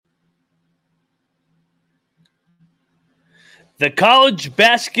The college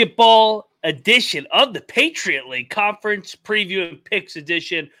basketball edition of the Patriot League Conference Preview and Picks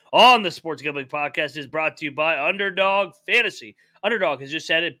edition on the Sports Gambling Podcast is brought to you by Underdog Fantasy. Underdog has just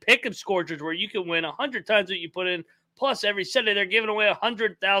added pick 'em scorchers where you can win 100 times what you put in. Plus, every Sunday they're giving away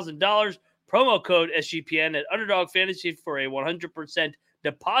 $100,000. Promo code SGPN at Underdog Fantasy for a 100%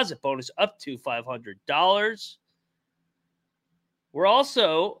 deposit bonus up to $500. We're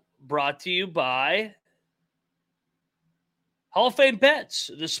also brought to you by Hall of Fame Bets,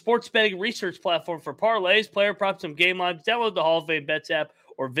 the sports betting research platform for parlays, player props, and game lines. Download the Hall of Fame Bets app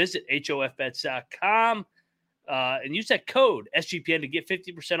or visit hofbets.com and use that code SGPN to get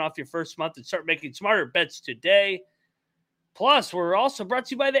 50% off your first month and start making smarter bets today. Plus, we're also brought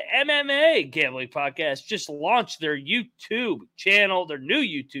to you by the MMA Gambling Podcast. Just launched their YouTube channel, their new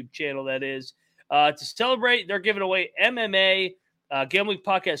YouTube channel, that is. To celebrate, they're giving away MMA Gambling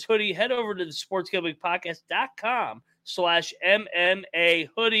Podcast hoodie. Head over to the sportsgamblingpodcast.com/MMA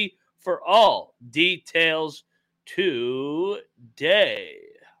hoodie for all details today.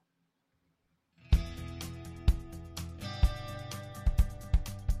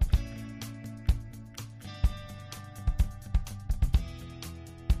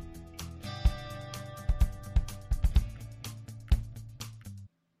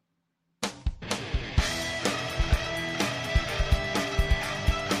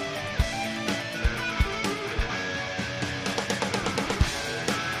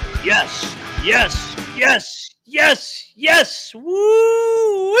 Yes.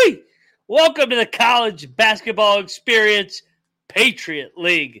 Woo-wee. Welcome to the College Basketball Experience Patriot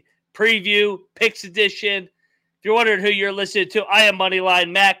League Preview Picks Edition. If you're wondering who you're listening to, I am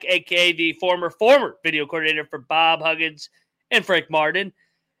Moneyline Mac, a.k.a. the former video coordinator for Bob Huggins and Frank Martin.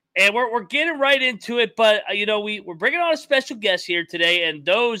 And we're getting right into it, but, we're bringing on a special guest here today, and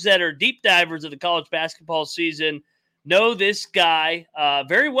those that are deep divers of the college basketball season know this guy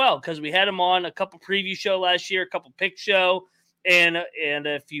very well because we had him on a couple preview show last year, a couple pick show, and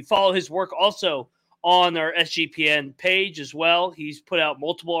if you follow his work also on our SGPN page as well, he's put out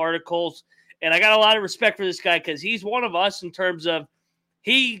multiple articles, and I got a lot of respect for this guy because he's one of us in terms of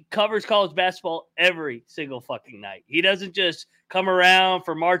he covers college basketball every single fucking night. He doesn't just come around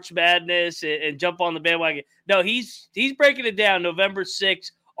for March Madness and jump on the bandwagon. No, he's breaking it down November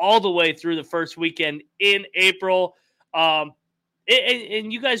 6th all the way through the first weekend in April. And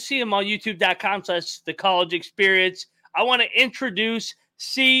you guys see him on youtube.com/the college experience. I want to introduce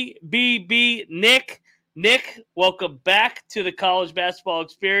CBB Nick. Nick, welcome back to the college basketball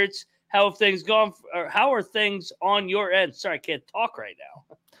experience. How have things gone? Or how are things on your end? Sorry, I can't talk right now.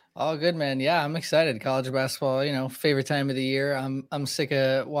 All good, man. Yeah, I'm excited. College basketball, favorite time of the year. I'm sick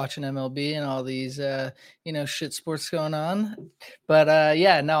of watching MLB and all these, shit sports going on. But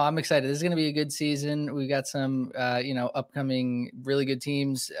I'm excited. This is going to be a good season. We got some, upcoming really good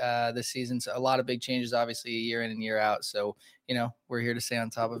teams this season. So a lot of big changes, obviously, year in and year out. So, we're here to stay on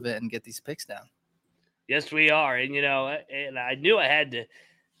top of it and get these picks down. Yes, we are. And, and I knew I had to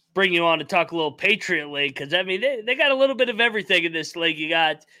bring you on to talk a little Patriot League because they got a little bit of everything in this league. You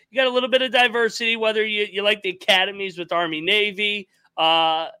got a little bit of diversity, whether you like the academies with Army Navy.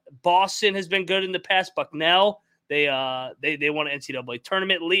 Boston has been good in the past. Bucknell, they won an NCAA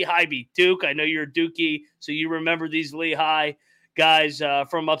tournament. Lehigh beat Duke. I know you're a Dookie, so you remember these Lehigh guys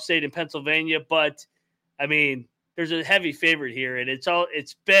from upstate in Pennsylvania. But I mean, there's a heavy favorite here, and it's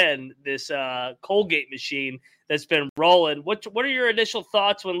been this Colgate machine that's been rolling. What are your initial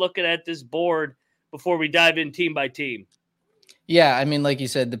thoughts when looking at this board before we dive in team by team? Yeah, I mean, like you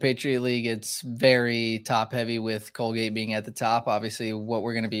said, the Patriot League, it's very top heavy with Colgate being at the top. Obviously, what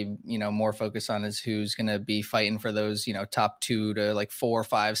we're going to be, more focused on is who's going to be fighting for those, top 2 to like 4 or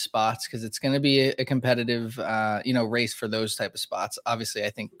 5 spots, because it's going to be a competitive, race for those type of spots. Obviously, I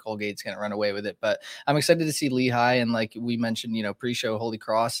think Colgate's going to run away with it, but I'm excited to see Lehigh. And like we mentioned, pre-show, Holy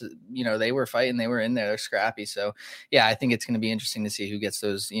Cross, they were fighting, they were in there, they're scrappy. So yeah, I think it's going to be interesting to see who gets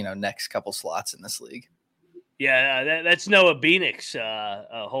those, next couple slots in this league. Yeah, that's Noah Beanick's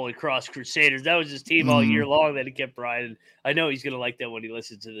Holy Cross Crusaders. That was his team all year long that he kept riding. I know he's going to like that when he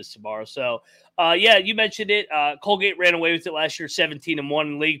listens to this tomorrow. So, you mentioned it. Colgate ran away with it last year, 17-1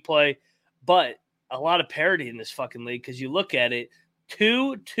 in league play. But a lot of parity in this fucking league because you look at it,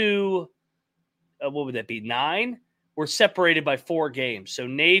 2 to, what would that be, 9? We're separated by 4 games. So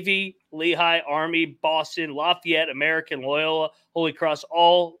Navy, Lehigh, Army, Boston, Lafayette, American, Loyola, Holy Cross,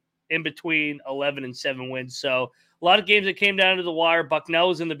 all in between 11 and 7 wins. So a lot of games that came down to the wire. Bucknell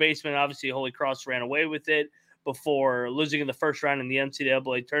was in the basement. Obviously, Holy Cross ran away with it before losing in the first round in the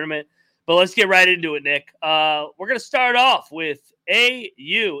NCAA tournament. But let's get right into it, Nick. We're going to start off with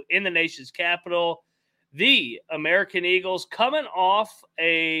AU in the nation's capital. the American Eagles, coming off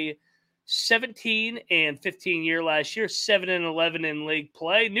a 17-15 year last year, 7-11 in league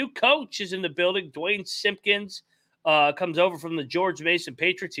play. New coach is in the building. Dwayne Simpkins comes over from the George Mason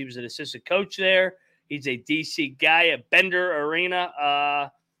Patriots. He was an assistant coach there. He's a DC guy at Bender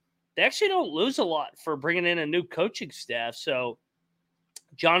Arena. They actually don't lose a lot for bringing in a new coaching staff. So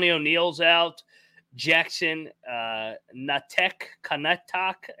Johnny O'Neill's out. Jackson Kanetak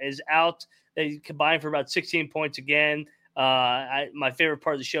is out. They combined for about 16 points again. My favorite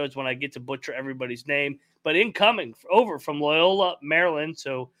part of the show is when I get to butcher everybody's name. But incoming over from Loyola, Maryland.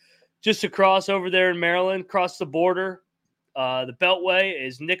 So just across over there in Maryland, across the border, the Beltway,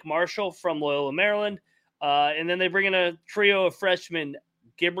 is Nick Marshall from Loyola, Maryland. And then they bring in a trio of freshmen.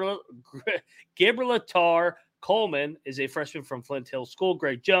 Gibraltar Coleman is a freshman from Flint Hill School.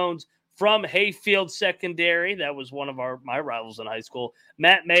 Greg Jones from Hayfield Secondary. That was one of my rivals in high school.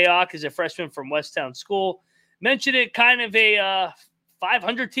 Matt Mayock is a freshman from Westtown School. Mentioned it, kind of a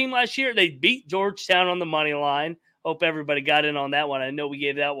 500 team last year. They beat Georgetown on the money line. Hope everybody got in on that one. I know we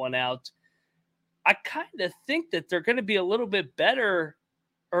gave that one out. I kind of think that they're going to be a little bit better,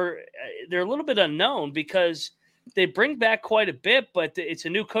 or they're a little bit unknown because they bring back quite a bit, but it's a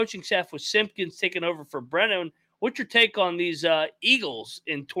new coaching staff with Simpkins taking over for Brennan. What's your take on these Eagles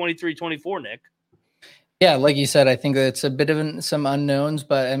in 23-24, Nick? Yeah, like you said, I think that it's a bit of some unknowns,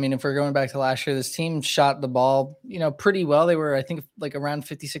 but I mean, if we're going back to last year, this team shot the ball, pretty well. They were, I think, like around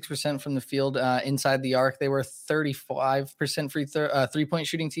 56% from the field inside the arc. They were 35% three-point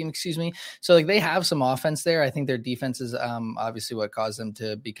shooting team, excuse me. So like they have some offense there. I think their defense is obviously what caused them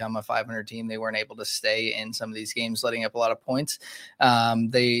to become a 500 team. They weren't able to stay in some of these games, letting up a lot of points.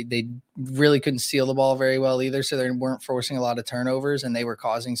 They really couldn't steal the ball very well either, so they weren't forcing a lot of turnovers, and they were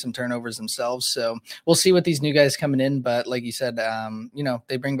causing some turnovers themselves. So we'll see with these new guys coming in, but like you said,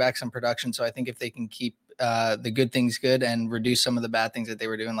 they bring back some production. So I think if they can keep the good things good and reduce some of the bad things that they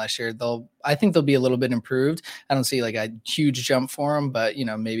were doing last year, I think they'll be a little bit improved. I don't see like a huge jump for them, but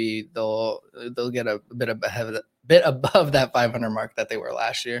maybe they'll get a bit above that 500 mark that they were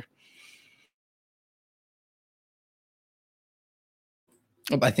last year.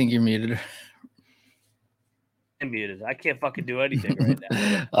 Oh, I think you're muted. I'm muted. I can't fucking do anything right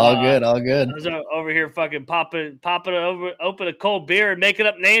now. All good. I was over here fucking popping open a cold beer and making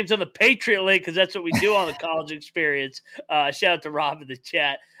up names on the Patriot League because that's what we do on the College Experience. Shout out to Rob in the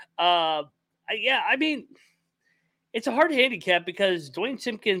chat. I mean, it's a hard handicap because Dwayne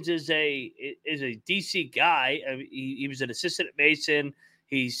Simpkins is a DC guy. I mean, he was an assistant at Mason.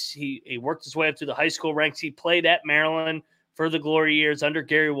 He worked his way up through the high school ranks. He played at Maryland for the glory years under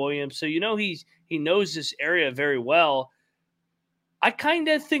Gary Williams. So, he knows this area very well. I kind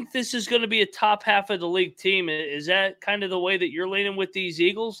of think this is going to be a top half of the league team. Is that kind of the way that you're leaning with these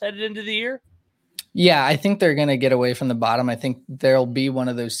Eagles headed into the year? Yeah, I think they're going to get away from the bottom. I think there'll be one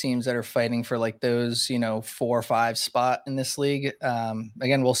of those teams that are fighting for like those, 4 or 5 spot in this league.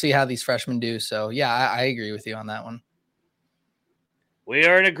 Again, we'll see how these freshmen do. So yeah, I agree with you on that one. We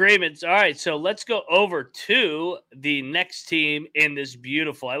are in agreement. All right, so let's go over to the next team in this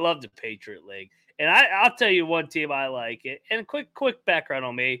beautiful. I love the Patriot League, and I'll tell you one team I like. And quick background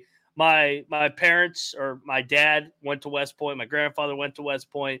on me: my parents, or my dad, went to West Point. My grandfather went to West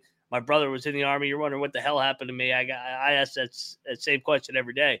Point. My brother was in the Army. You're wondering what the hell happened to me? I ask that same question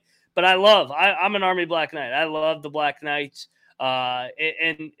every day. But I'm an Army Black Knight. I love the Black Knights, and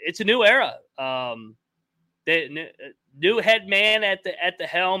it's a new era. New head man at the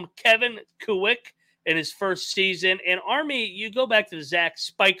helm, Kevin Kuwick, in his first season. In Army, you go back to the Zach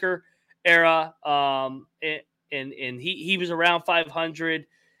Spiker era, and he was around 500.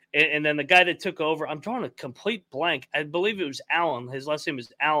 And then the guy that took over, I'm drawing a complete blank. I believe it was Allen. His last name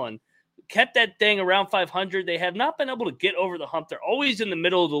was Allen. Kept that thing around 500. They have not been able to get over the hump. They're always in the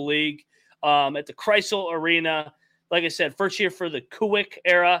middle of the league at the Chrysler Arena. Like I said, first year for the Kuwick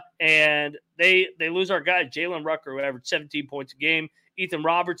era, and they lose our guy, Jalen Rucker, who averaged 17 points a game. Ethan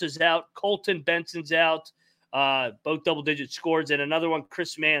Roberts is out. Colton Benson's out. Both double-digit scores, and another one,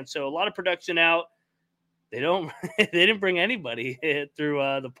 Chris Mann. So a lot of production out. They didn't bring anybody through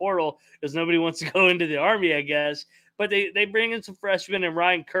the portal because nobody wants to go into the Army, I guess. But they bring in some freshmen and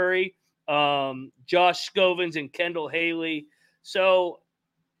Ryan Curry, Josh Scovins, and Kendall Haley. So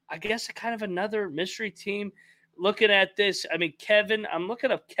I guess kind of another mystery team. Looking at this, I mean, I'm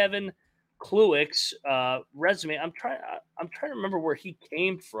looking up Kevin Kluwick's resume. I'm trying to remember where he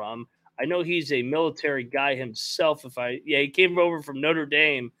came from. I know he's a military guy himself. He came over from Notre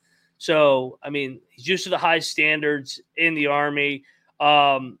Dame. So, I mean, he's used to the high standards in the Army.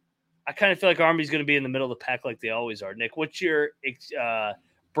 I kind of feel like Army's going to be in the middle of the pack like they always are. Nick, what's your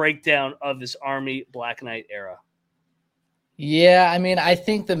breakdown of this Army Black Knight era? Yeah, I mean, I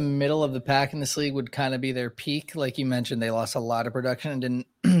think the middle of the pack in this league would kind of be their peak. Like you mentioned, they lost a lot of production and didn't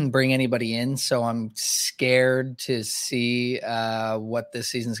bring anybody in. So I'm scared to see what this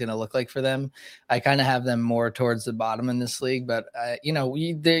season's going to look like for them. I kind of have them more towards the bottom in this league, but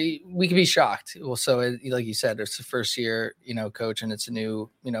we could be shocked. Well, so like you said, it's the first year, coach, and it's a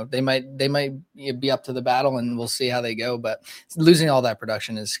new, they might be up to the battle, and we'll see how they go. But losing all that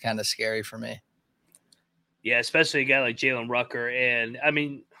production is kind of scary for me. Yeah, especially a guy like Jalen Rucker. And I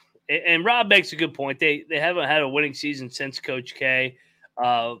mean, and Rob makes a good point. They haven't had a winning season since Coach K.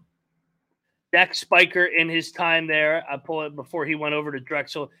 Dak Spiker in his time there, I pull it before he went over to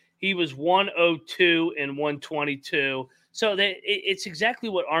Drexel. He was 102 and 122. So it's exactly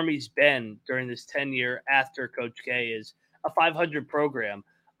what Army's been during this 10-year after Coach K is a 500 program.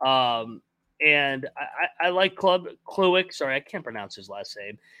 And I like Club Kluick. Sorry, I can't pronounce his last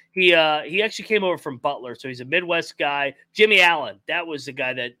name. He actually came over from Butler, so he's a Midwest guy. Jimmy Allen, that was the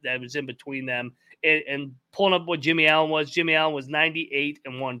guy that was in between them. And pulling up what Jimmy Allen was 98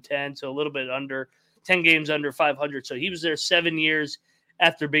 and 110, so a little bit under 10 games under 500. So he was there 7 years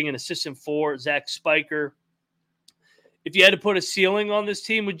after being an assistant for Zach Spiker. If you had to put a ceiling on this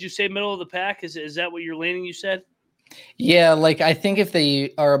team, would you say middle of the pack? Is that what you're leaning? You said. Yeah, like I think if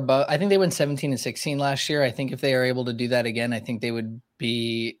they are above, I think they went 17 and 16 last year. I think if they are able to do that again, I think they would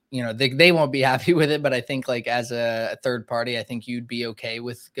be, they won't be happy with it. But I think like as a third party, I think you'd be okay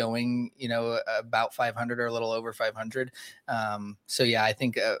with going, about 500 or a little over 500. So yeah, I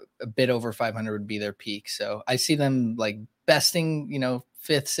think a bit over 500 would be their peak. So I see them like besting, 5th,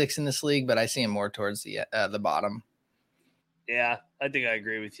 6th in this league, but I see them more towards the bottom. Yeah, I think I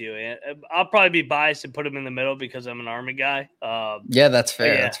agree with you. And I'll probably be biased and put him in the middle because I'm an Army guy. Yeah, that's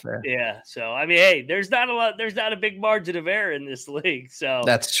fair. Yeah, that's fair. Yeah. So, I mean, hey, there's not a big margin of error in this league. So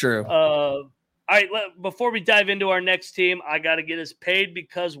that's true. All right. Before we dive into our next team, I got to get us paid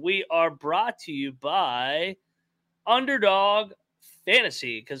because we are brought to you by Underdog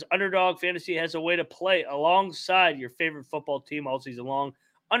Fantasy, because Underdog Fantasy has a way to play alongside your favorite football team all season long.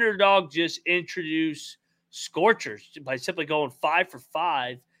 Underdog just introduced Scorchers by simply going 5 for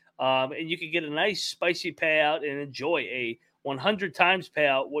 5, and you can get a nice spicy payout and enjoy a 100 times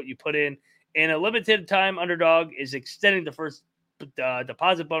payout what you put in a limited time. Underdog is extending the first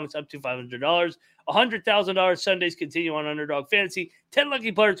deposit bonus up to $500. $100,000 Sundays continue on Underdog Fantasy. 10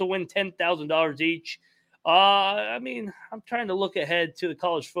 lucky players will win $10,000 each. I mean, I'm trying to look ahead to the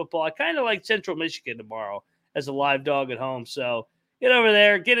college football. I kind of like Central Michigan tomorrow as a live dog at home, so get over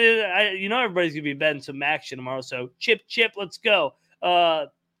there, get it. Everybody's going to be betting some action tomorrow. So chip, let's go.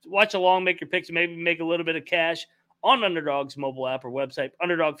 Watch along, make your picks, and maybe make a little bit of cash on Underdog's mobile app or website,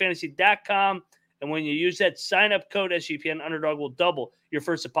 underdogfantasy.com. And when you use that sign-up code SGPN, Underdog will double your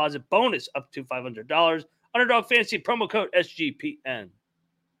first deposit bonus up to $500. Underdog Fantasy, promo code SGPN.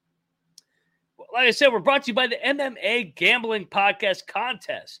 Like I said, we're brought to you by the MMA Gambling Podcast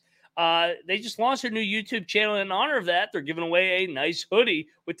Contest. They just launched their new YouTube channel. In honor of that, they're giving away a nice hoodie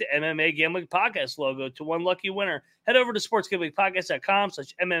with the MMA Gambling Podcast logo to one lucky winner. Head over to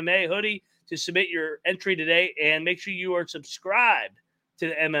sportsgamblingpodcast.com/MMA hoodie to submit your entry today, and make sure you are subscribed to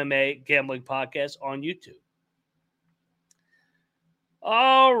the MMA Gambling Podcast on YouTube.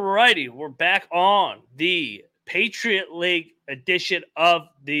 All righty, we're back on the Patriot League edition of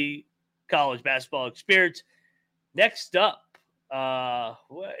the College Basketball Experience. Next up,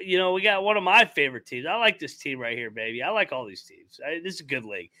 we got one of my favorite teams. I like this team right here, baby. I like all these teams. This is a good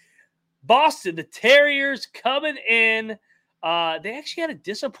league. Boston, the Terriers coming in. They actually had a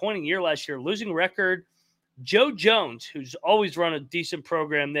disappointing year last year, losing record. Joe Jones, who's always run a decent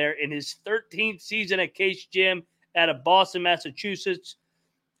program there, in his 13th season at Case Gym out of Boston, Massachusetts.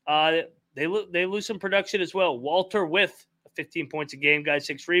 They lose some production as well. Walter with 15 points a game, guys,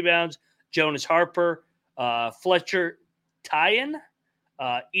 6 rebounds. Jonas Harper, Fletcher Tyen,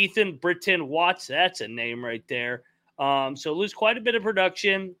 Ethan Britton Watts. That's a name right there. So lose quite a bit of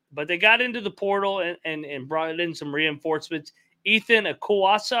production, but they got into the portal and brought in some reinforcements. Ethan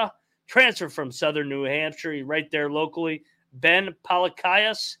Akuasa, transfer from Southern New Hampshire, right there locally. Ben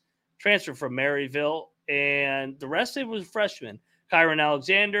Palakaias, transfer from Maryville. And the rest of it was freshmen. Kyron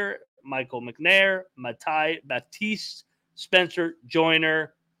Alexander, Michael McNair, Matai Baptiste, Spencer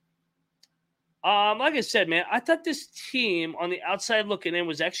Joyner. Like I said, man, I thought this team on the outside looking in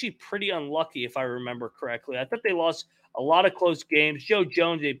was actually pretty unlucky, if I remember correctly. I thought they lost a lot of close games. Joe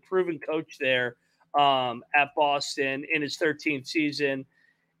Jones, a proven coach there at Boston in his 13th season.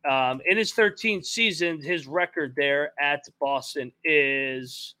 In his 13th season, his record there at Boston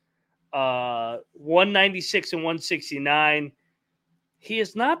is 196 and 169. he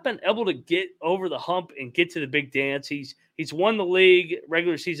has not been able to get over the hump and get to the big dance. He's won the league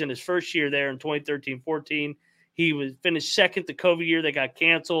regular season his first year there in 2013-14. He was finished second the COVID year. They got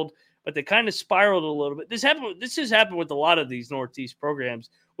canceled, but they kind of spiraled a little bit. This has happened with a lot of these Northeast programs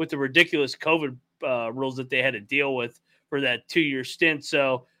with the ridiculous COVID rules that they had to deal with for that 2-year stint.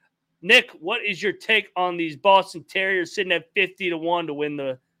 So, Nick, what is your take on these Boston Terriers sitting at 50-1 to win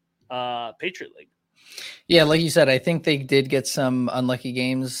the Patriot League? Yeah, like you said, I think they did get some unlucky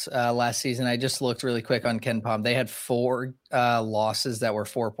games last season. I just looked really quick on Ken Palm. They had 4 losses that were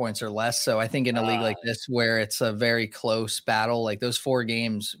 4 points or less. So I think in a league like this, where it's a very close battle, like those 4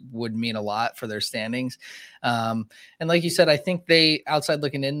 games would mean a lot for their standings. And like you said, I think they, outside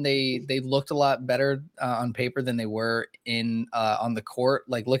looking in, they looked a lot better on paper than they were in on the court.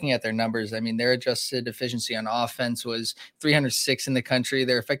 Like looking at their numbers, I mean, their adjusted efficiency on offense was 306 in the country.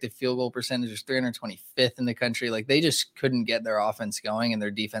 Their effective field goal percentage was 325th in the country. Like they just couldn't get their offense going, and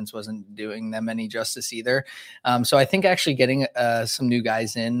their defense wasn't doing them any justice either. So I think actually getting some new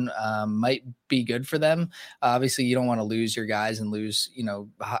guys in might be good for them. Obviously, you don't want to lose your guys and lose,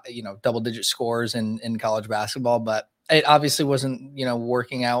 double-digit scores in college basketball, but it obviously wasn't,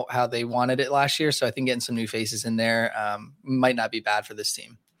 working out how they wanted it last year. So I think getting some new faces in there might not be bad for this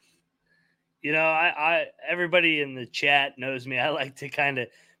team. I everybody in the chat knows me. I like to kind of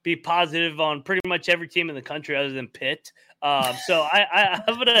be positive on pretty much every team in the country other than Pitt. So I'm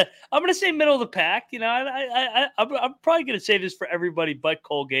gonna say middle of the pack. I'm probably gonna say this for everybody but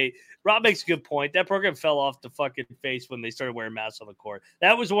Colgate. Rob makes a good point. That program fell off the fucking face when they started wearing masks on the court.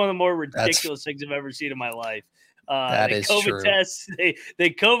 That was one of the more ridiculous things I've ever seen in my life. That is COVID true. Tests, they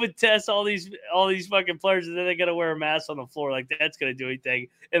COVID test all these fucking players, and then they got to wear a mask on the floor. Like that's gonna do anything,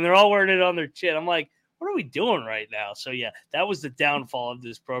 and they're all wearing it on their chin. I'm like, what are we doing right now? So yeah, that was the downfall of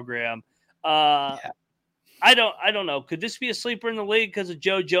this program. I don't know. Could this be a sleeper in the league because of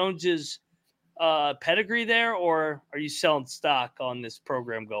Joe Jones's pedigree there, or are you selling stock on this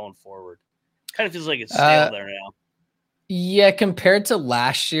program going forward? Kind of feels like it's stale there now. Yeah, compared to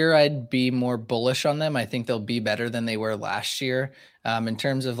last year, I'd be more bullish on them. I think they'll be better than they were last year. In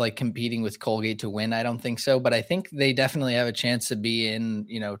terms of like competing with Colgate to win, I don't think so, but I think they definitely have a chance to be in,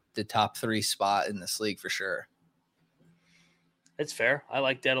 the top 3 spot in this league for sure. That's fair. I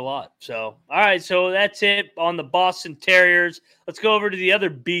like that a lot. So, all right. So that's it on the Boston Terriers. Let's go over to the other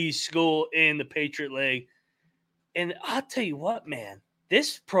B school in the Patriot League. And I'll tell you what, man,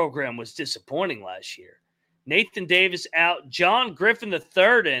 this program was disappointing last year. Nathan Davis out, John Griffin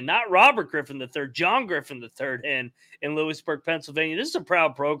III in, not Robert Griffin III, John Griffin III in Lewisburg, Pennsylvania. This is a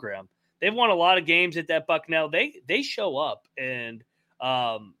proud program. They've won a lot of games at that Bucknell. They show up, and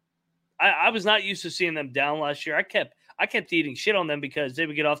I was not used to seeing them down last year. I kept eating shit on them because they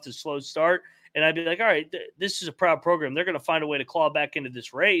would get off to a slow start, and I'd be like, all right, this is a proud program. They're going to find a way to claw back into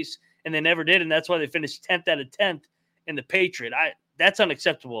this race, and they never did, and that's why they finished 10th out of 10th in the Patriot. That's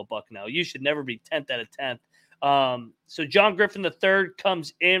unacceptable at Bucknell. You should never be 10th out of 10th. So John Griffin III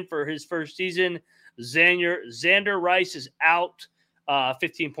comes in for his first season. Xander Rice is out,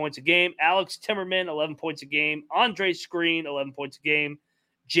 15 points a game. Alex Timmerman, 11 points a game. Andre Screen, 11 points a game.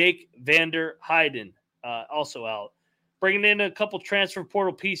 Jake Vander Heiden, also out. Bringing in a couple transfer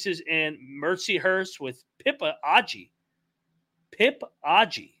portal pieces and Mercy Hurst with Pippa Aji. Pip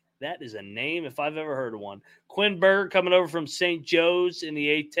Aji. That is a name if I've ever heard of one. Quinn Berger coming over from St. Joe's in the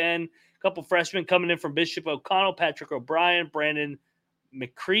A-10. A couple freshmen coming in from Bishop O'Connell, Patrick O'Brien, Brandon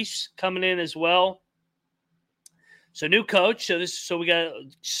McCrease coming in as well. So new coach. So we got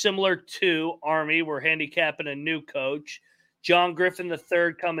similar to Army. We're handicapping a new coach. John Griffin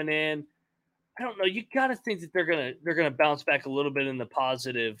III coming in. I don't know. You got to think that they're gonna bounce back a little bit in the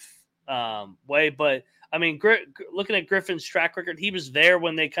positive way. But I mean, looking at Griffin's track record, he was there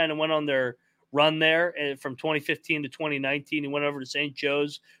when they kind of went on their run there from 2015 to 2019. He went over to St.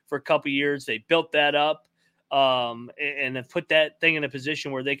 Joe's for a couple years. They built that up and have put that thing in a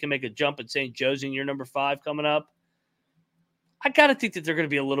position where they can make a jump at St. Joe's in year number 5 coming up. I got to think that they're going to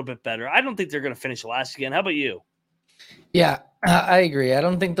be a little bit better. I don't think they're going to finish last again. How about you? Yeah, I agree. I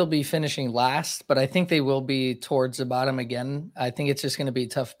don't think they'll be finishing last, but I think they will be towards the bottom again. I think it's just going to be a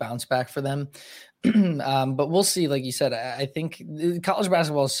tough bounce back for them. But we'll see. Like you said, I think college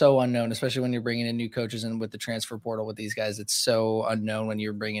basketball is so unknown, especially when you're bringing in new coaches and with the transfer portal with these guys. It's so unknown when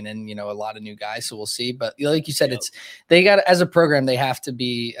you're bringing in, a lot of new guys. So we'll see. But like you said, they got, as a program, they have to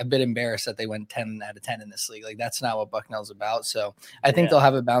be a bit embarrassed that they went 10 out of 10 in this league. Like that's not what Bucknell's about. So I think they'll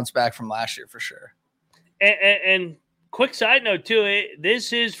have a bounce back from last year for sure. And quick side note too,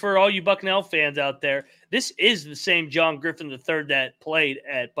 this is for all you Bucknell fans out there. This is the same John Griffin III that played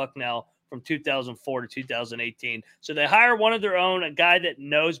at Bucknell from 2004 to 2018. So they hire one of their own, a guy that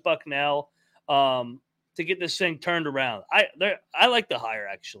knows Bucknell, to get this thing turned around. I like the hire,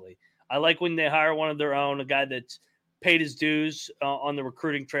 actually. I like when they hire one of their own, a guy that's paid his dues on the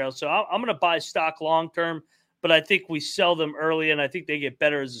recruiting trail. So I'm going to buy stock long term, but I think we sell them early, and I think they get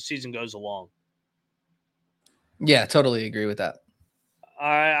better as the season goes along. Yeah, totally agree with that. All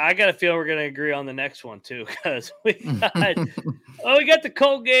right, I got a feeling we're going to agree on the next one too, because we got the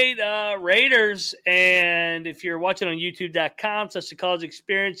Colgate Raiders, and if you're watching on YouTube.com/the college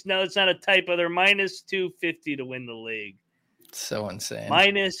experience, no, it's not a typo. They're minus 250 to win the league. So insane.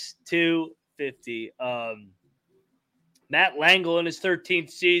 Minus 250. Matt Langle in his 13th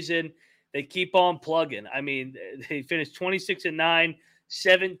season, they keep on plugging. I mean, they finished 26-9,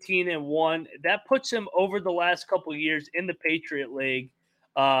 17-1. That puts him over the last couple of years in the Patriot League.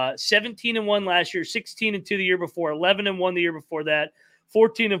 17-1 last year, 16-2 the year before, 11-1 the year before that,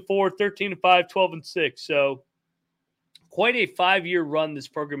 14-4, 13-5, 12-6. So quite a 5-year run this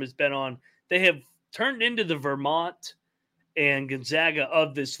program has been on. They have turned into the Vermont and Gonzaga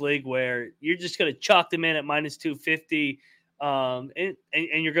of this league, where you're just going to chalk them in at minus 250, and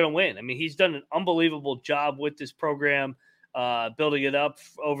you're going to win. I mean, he's done an unbelievable job with this program, building it up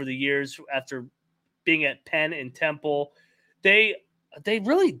over the years after being at Penn and Temple. They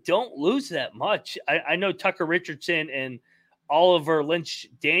really don't lose that much. I know Tucker Richardson and Oliver Lynch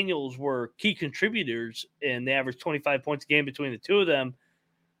Daniels were key contributors, and they averaged 25 points a game between the two of them.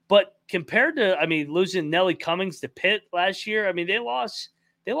 But compared to, losing Nelly Cummings to Pitt last year, they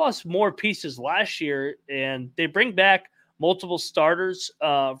lost more pieces last year, and they bring back multiple starters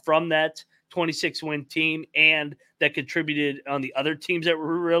from that 26-win team and that contributed on the other teams that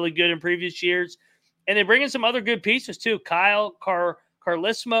were really good in previous years. And they bring in some other good pieces too. Kyle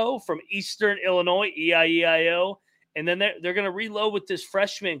Carlismo from Eastern Illinois, EIEIO. And then they're going to reload with this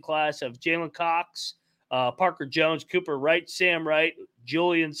freshman class of Jalen Cox, Parker Jones, Cooper Wright, Sam Wright,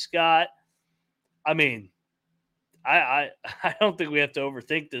 Julian Scott. I don't think we have to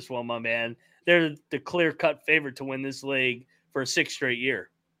overthink this one, my man. They're the clear-cut favorite to win this league for a 6th straight year.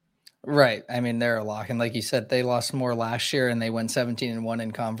 Right. They're a lock. And like you said, they lost more last year, and they went 17-1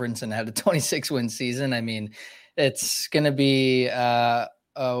 in conference and had a 26-win season. It's going to be a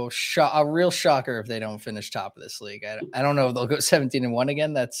real shocker if they don't finish top of this league. I don't know if they'll go 17-1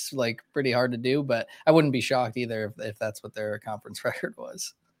 again. That's like pretty hard to do, but I wouldn't be shocked either if that's what their conference record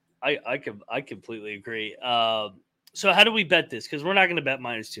was. I completely agree. So how do we bet this? Because we're not going to bet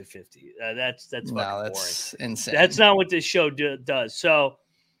minus 250. That's fucking boring. Insane. That's not what this show does. So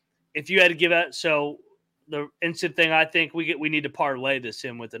if you had to give out, so the instant thing, I think we need to parlay this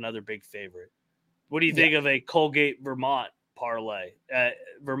in with another big favorite. What do you think of a Colgate Vermont parlay?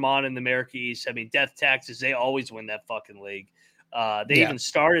 Vermont in the America East. Death taxes, they always win that fucking league. They even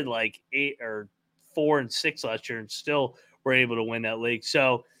started like 4-6 last year and still were able to win that league.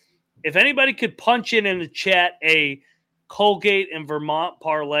 So if anybody could punch in the chat a Colgate and Vermont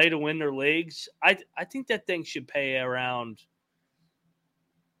parlay to win their leagues, I think that thing should pay around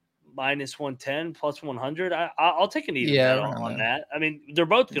minus 110, plus 100. I'll take an even bet on that. They're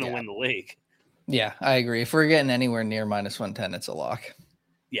both going to win the league. Yeah, I agree. If we're getting anywhere near minus 110, it's a lock.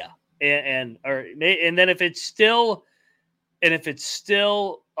 Yeah. And then if it's still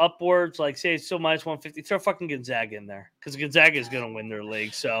upwards, like say it's still minus 150, throw fucking Gonzaga in there, because Gonzaga is going to win their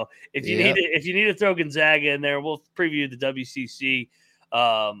league. So if you need to throw Gonzaga in there, we'll preview the WCC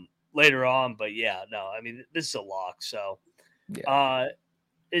later on. But this is a lock. So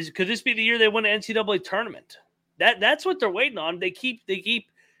could this be the year they win an NCAA tournament? That's what they're waiting on. They keep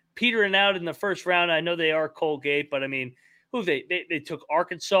petering out in the first round. I know they are Colgate, but who they took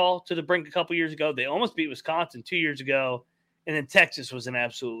Arkansas to the brink a couple years ago. They almost beat Wisconsin 2 years ago. And then Texas was an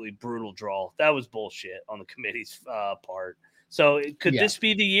absolutely brutal draw. That was bullshit on the committee's part. So could this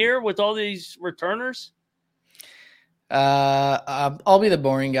be the year with all these returners? I'll be the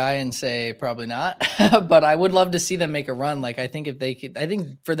boring guy and say probably not, but I would love to see them make a run. Like, I think if they could, I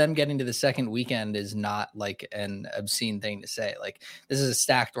think for them getting to the second weekend is not like an obscene thing to say. Like, this is a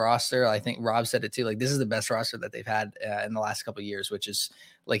stacked roster. I think Rob said it too. Like, this is the best roster that they've had in the last couple of years, which is,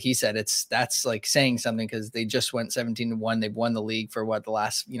 like he said, that's like saying something, because they just went 17-1. They've won the league for the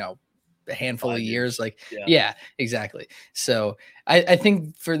last, a handful 5 of years. Like, yeah, exactly. So I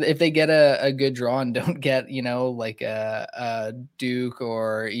think if they get a good draw and don't get, like a Duke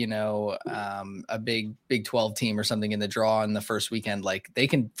or, a big 12 team or something in the draw in the first weekend, like they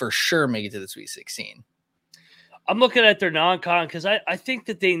can for sure make it to the Sweet 16. I'm looking at their non-con, because I think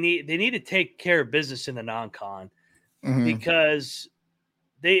that they need to take care of business in the non-con, because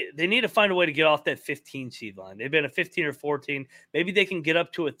they need to find a way to get off that 15 seed line. They've been a 15 or 14. Maybe they can get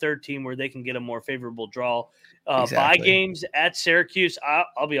up to a 13 where they can get a more favorable draw. Bye games at Syracuse.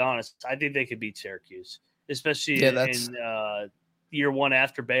 I'll be honest. I think they could beat Syracuse, especially in year one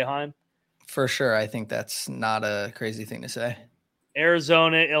after Boeheim. For sure. I think that's not a crazy thing to say.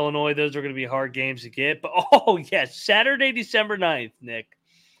 Arizona, Illinois, those are going to be hard games to get. But, yes, Saturday, December 9th, Nick.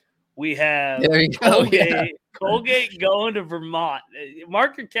 We have Colgate going to Vermont.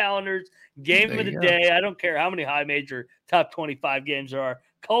 Mark your calendars. Game of the day. I don't care how many high major top 25 games there are.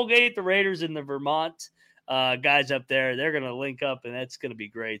 Colgate, the Raiders, and the Vermont guys up there. They're going to link up, and that's going to be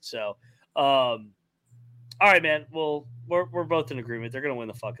great. So, all right, man. Well, we're both in agreement. They're going to win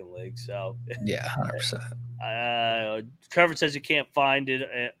the fucking league. So yeah, 100%. Trevor says you can't find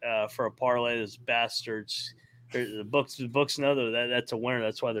it for a parlay. Those bastards. The books know that's a winner.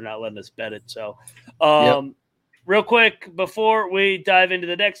 That's why they're not letting us bet it. So, real quick, before we dive into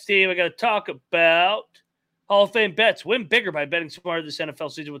the next team, I got to talk about Hall of Fame bets. Win bigger by betting smarter this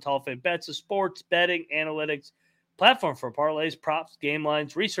NFL season with Hall of Fame bets, a sports betting analytics platform for parlays, props, game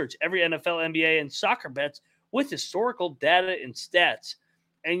lines, research every NFL, NBA, and soccer bets with historical data and stats.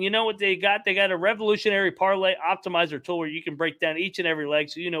 And you know what they got? They got a revolutionary parlay optimizer tool where you can break down each and every leg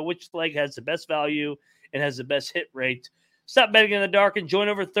so you know which leg has the best value and has the best hit rate. Stop betting in the dark and join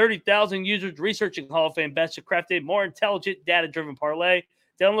over 30,000 users researching Hall of Fame bets to craft a more intelligent, data-driven parlay.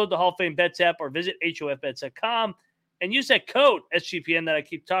 Download the Hall of Fame Bets app or visit HOFBets.com and use that code SGPN that I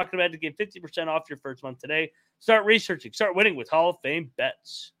keep talking about to get 50% off your first month today. Start researching. Start winning with Hall of Fame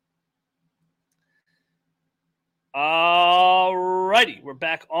Bets. All righty. We're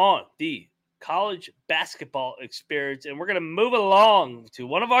back on the college basketball experience, and we're going to move along to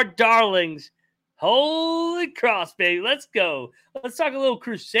one of our darlings, Holy Cross, baby. Let's go. Let's talk a little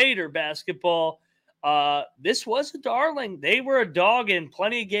Crusader basketball. This was a darling. They were a dog in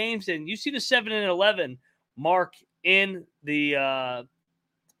plenty of games, and you see the 7-11 mark in the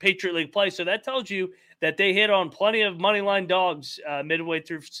Patriot League play. So that tells you that they hit on plenty of money line dogs midway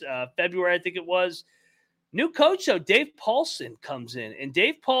through February, I think it was. New coach, though, Dave Paulson comes in. And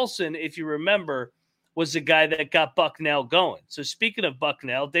Dave Paulson, if you remember, was the guy that got Bucknell going. So speaking of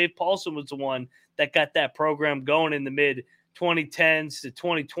Bucknell, Dave Paulson was the one that got that program going in the mid-2010s to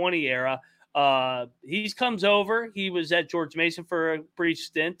 2020 era. He comes over. He was at George Mason for a brief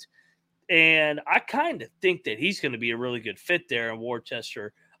stint. And I kind of think that he's going to be a really good fit there in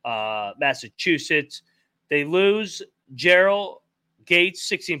Worcester, Massachusetts. They lose Gerald Gates,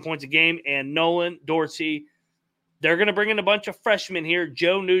 16 points a game, and Nolan Dorsey. They're going to bring in a bunch of freshmen here.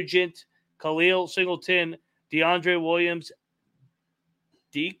 Joe Nugent, Khalil Singleton, DeAndre Williams,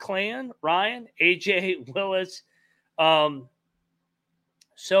 Declan Ryan, AJ Willis. So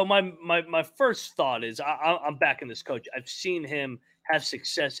my first thought is I'm backing this coach. I've seen him have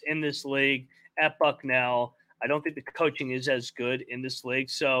success in this league at Bucknell. I don't think the coaching is as good in this league.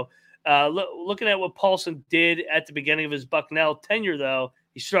 So looking at what Paulson did at the beginning of his Bucknell tenure, though,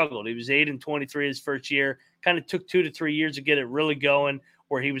 he struggled. He was 8-23 his first year. Kind of took 2 to 3 years to get it really going,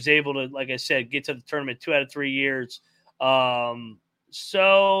 where he was able to, like I said, get to the tournament 2 out of 3 years.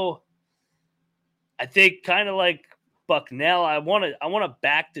 So I think kind of like Bucknell, I want to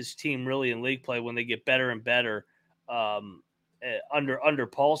back this team really in league play when they get better and better under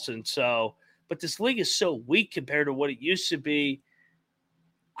Paulson. So, but this league is so weak compared to what it used to be.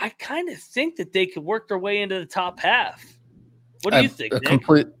 I kind of think that they could work their way into the top half. What do you think,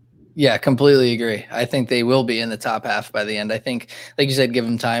 Nick? Completely agree. I think they will be in the top half by the end. I think, like you said, give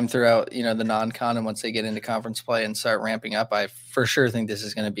them time throughout, the non-con, and once they get into conference play and start ramping up, I for sure think this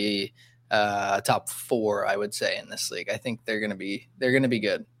is going to be top 4, I would say, in this league. I think they're going to be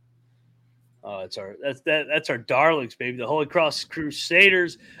good. Oh, that's our darlings, baby. The Holy Cross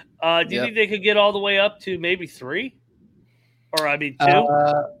Crusaders. Do you think they could get all the way up to maybe 3? Or, 2?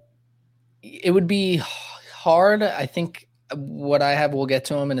 It would be hard. I think what I have, we'll get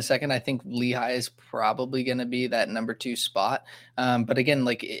to them in a second. I think Lehigh is probably going to be that number 2 spot. But again,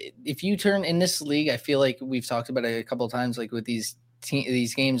 like if you turn in this league, I feel like we've talked about it a couple of times, like with these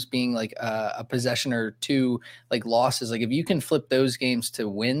games being like a possession or 2 like losses. Like if you can flip those games to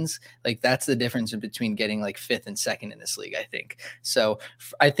wins, like that's the difference in between getting like 5th and 2nd in this league, I think. So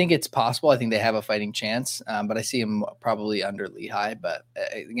I think it's possible. I think they have a fighting chance, but I see them probably under Lehigh. But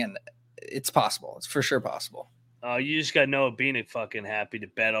again, it's possible. It's for sure possible. You just got Noah Beanick fucking happy to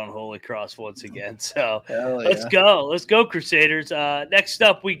bet on Holy Cross once again. So let's go. Let's go, Crusaders. Next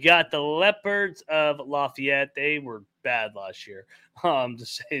up, we got the Leopards of Lafayette. They were bad last year, to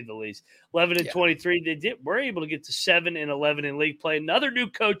say the least. 11-23. They were able to get to 7-11 in league play. Another new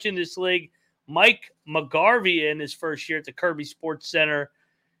coach in this league, Mike McGarvey, in his first year at the Kirby Sports Center.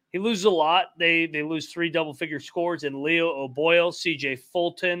 He loses a lot. They lose 3 double-figure scores in Leo O'Boyle, C.J.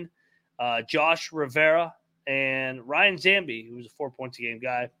 Fulton, Josh Rivera, and Ryan Zambi, who's a 4 points a game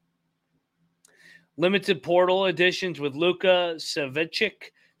guy. Limited portal additions with Luka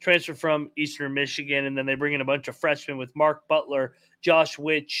Savicic, transferred from Eastern Michigan, and then they bring in a bunch of freshmen with Mark Butler, Josh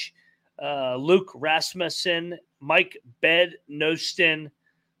Witch, Luke Rasmussen, Mike Bednoston.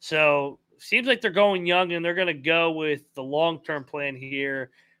 So seems like they're going young, and they're going to go with the long-term plan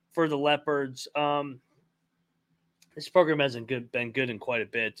here for the Leopards. This program hasn't been good in quite a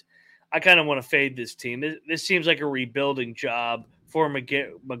bit. I kind of want to fade this team. This seems like a rebuilding job for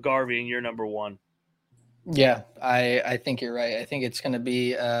McGarvey in year number 1. Yeah, I think you're right. I think it's going to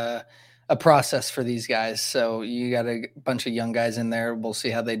be a process for these guys. So you got a bunch of young guys in there. We'll see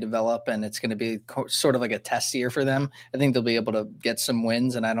how they develop, and it's going to be sort of like a test year for them. I think they'll be able to get some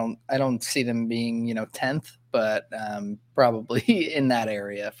wins, and I don't see them being 10th, but probably in that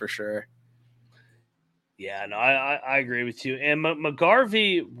area for sure. Yeah, no, I agree with you. And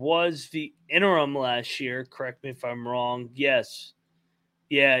McGarvey was the interim last year. Correct me if I'm wrong. Yes.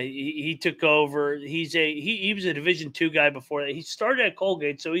 Yeah, he took over. He was a Division II guy before that. He started at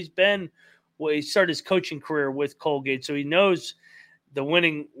Colgate, so he started his coaching career with Colgate, so he knows the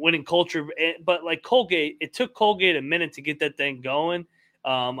winning culture. But like Colgate, it took Colgate a minute to get that thing going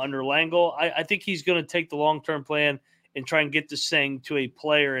under Langle. I think he's going to take the long-term plan and try and get this thing to a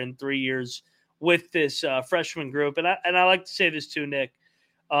player in 3 years with this freshman group. And I like to say this too, Nick.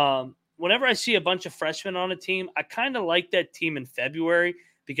 Whenever I see a bunch of freshmen on a team, I kind of like that team in February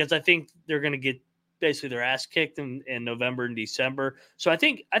because I think they're going to get basically their ass kicked in November and December. So I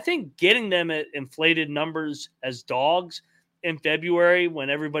think getting them at inflated numbers as dogs in February when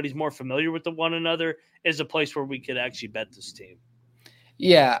everybody's more familiar with one another is a place where we could actually bet this team.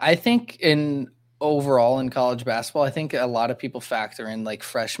 Yeah, I think overall in college basketball, I think a lot of people factor in like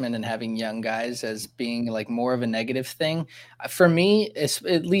freshmen and having young guys as being like more of a negative thing. For me, it's,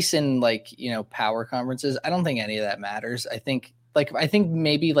 at least in like, power conferences, I don't think any of that matters. I think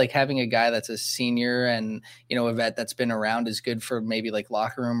maybe like having a guy that's a senior and, a vet that's been around is good for maybe like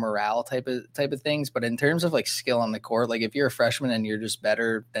locker room morale type of things. But in terms of like skill on the court, like if you're a freshman and you're just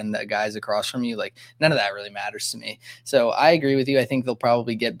better than the guys across from you, like none of that really matters to me. So I agree with you. I think they'll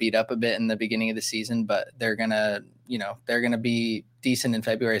probably get beat up a bit in the beginning of the season, but they're going to be decent in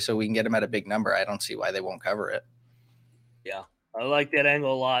February so we can get them at a big number. I don't see why they won't cover it. Yeah. I like that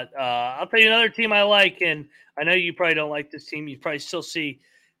angle a lot. I'll tell you another team I like, and I know you probably don't like this team. You probably still see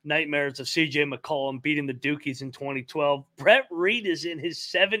nightmares of C.J. McCollum beating the Dukies in 2012. Brett Reed is in his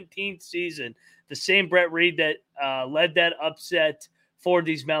 17th season. The same Brett Reed that led that upset for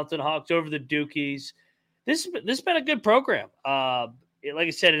these Mountain Hawks over the Dukies. This has been a good program. Like I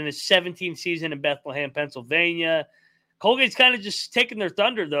said, in his 17th season in Bethlehem, Pennsylvania. Colgate's kind of just taking their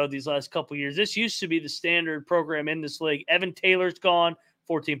thunder, though, these last couple of years. This used to be the standard program in this league. Evan Taylor's gone,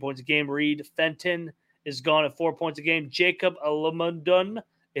 14 points a game. Reed Fenton is gone at 4 points a game. Jacob Alamundun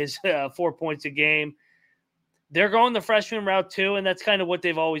is 4 points a game. They're going the freshman route, too, and that's kind of what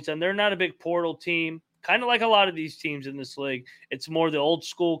they've always done. They're not a big portal team, kind of like a lot of these teams in this league. It's more the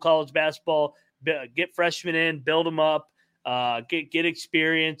old-school college basketball. Get freshmen in, build them up, get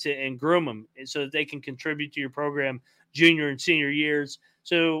experience, and groom them so that they can contribute to your program junior and senior years.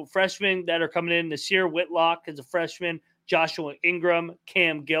 So freshmen that are coming in, Nasir Whitlock is a freshman, Joshua Ingram,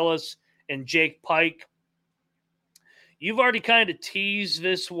 Cam Gillis, and Jake Pike. You've already kind of teased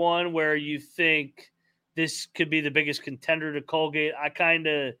this one where you think this could be the biggest contender to Colgate. I kind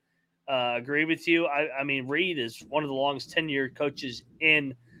of agree with you. I mean, Reed is one of the longest tenured coaches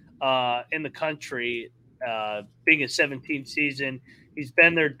in the country, being a 17th season. He's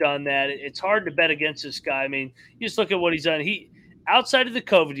been there, done that. It's hard to bet against this guy. I mean, you just look at what he's done. Outside of the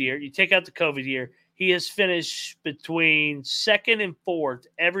COVID year, you take out the COVID year, he has finished between second and fourth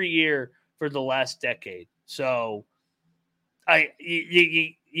every year for the last decade. So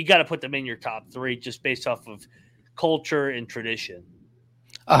you got to put them in your top 3 just based off of culture and tradition.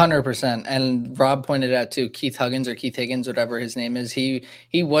 100%. And Rob pointed out too, Keith Higgins, whatever his name is. He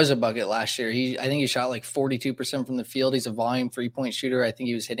was a bucket last year. I think he shot like 42% from the field. He's a volume 3-point shooter. I think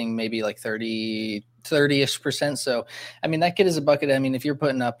he was hitting maybe like 30-ish%. So, I mean, that kid is a bucket. I mean, if you're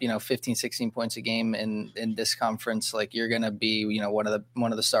putting up, 15, 16 points a game in this conference, like you're going to be, one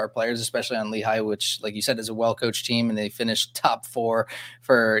of the star players, especially on Lehigh, which, like you said, is a well-coached team, and they finished top 4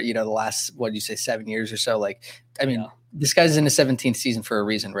 for, the last, 7 years or so. Like, I mean, This guy's in his 17th season for a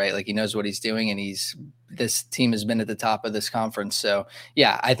reason, right? Like he knows what he's doing, and he's this team has been at the top of this conference. So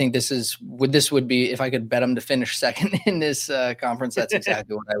yeah, I think this would be, if I could bet them to finish second in this conference, that's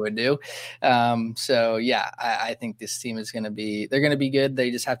exactly what I would do. So yeah, I think this team is they're going to be good.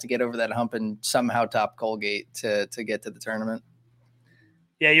 They just have to get over that hump and somehow top Colgate to get to the tournament.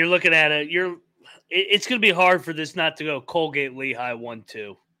 Yeah, you're looking at it. It's going to be hard for this not to go Colgate, Lehigh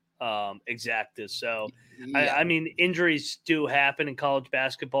 1-2 exactus. So, yeah. I mean, injuries do happen in college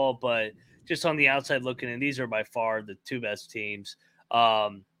basketball, but just on the outside looking in, these are by far the two best teams.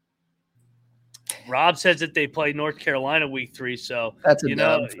 Rob says that they play North Carolina week 3, so that's a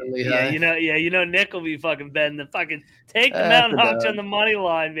dub for Lehigh. Nick will be fucking betting the fucking take the Mountain Hawks on the money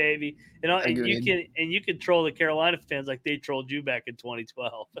line, baby. And you can troll the Carolina fans like they trolled you back in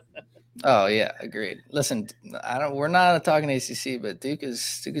 2012. Oh yeah, agreed. Listen, we're not talking ACC, but Duke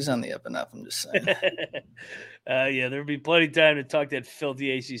is on the up and up. I'm just saying. Yeah, there'll be plenty of time to talk that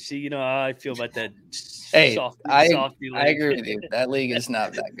filthy ACC. You know how I feel about that. Hey, softy league. I agree with you. That league is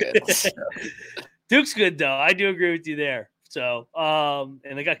not that good. So. Duke's good though. I do agree with you there. So,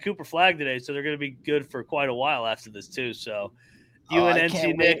 and they got Cooper Flag today, so they're going to be good for quite a while after this too. So,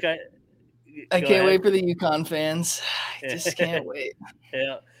 UNC Nick, I can't wait for the UConn fans. I just can't wait.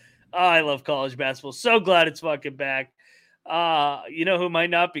 Yeah. Oh, I love college basketball. So glad it's fucking back. You know who might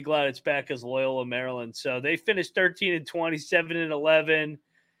not be glad it's back is Loyola Maryland. So they finished 13-20, 7-11.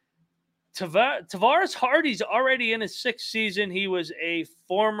 Tavares Hardy's already in his 6th season. He was a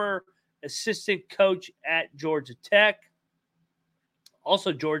former assistant coach at Georgia Tech.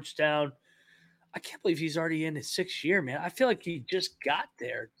 Also Georgetown. I can't believe he's already in his 6th year, man. I feel like he just got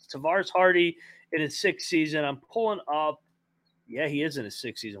there. Tavares Hardy in his 6th season. I'm pulling up. Yeah, he is in his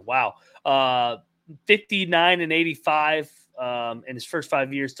 6th season. Wow. 59-85 in his first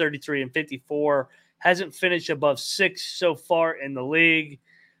 5 years, 33-54. Hasn't finished above 6 so far in the league.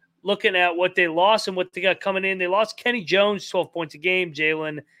 Looking at what they lost and what they got coming in, they lost Kenny Jones, 12 points a game.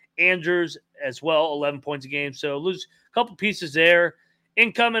 Jalen Andrews as well, 11 points a game. So lose a couple pieces there.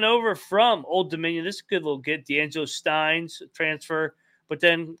 Incoming over from Old Dominion. This is a good little get. D'Angelo Steins transfer. But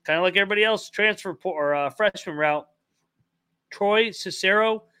then kind of like everybody else, transfer or freshman route. Troy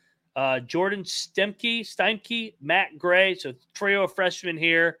Cicero, Jordan Steinke, Matt Gray. So trio of freshmen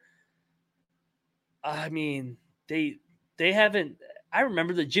here. I mean, they haven't – I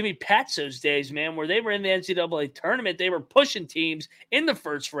remember the Jimmy Patsos days, man, where they were in the NCAA tournament. They were pushing teams in the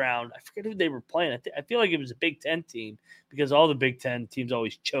first round. I forget who they were playing. I feel like it was a Big Ten team because all the Big Ten teams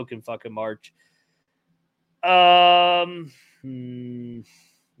always choke in fucking March. Middle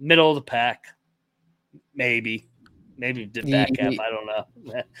of the pack, maybe the back half. I don't know.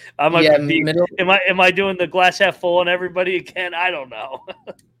 Am I doing the glass half full on everybody again? I don't know.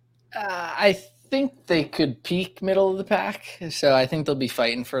 I think they could peak middle of the pack, so I think they'll be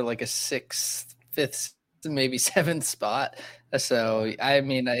fighting for like a 6th, 5th, maybe 7th spot. So I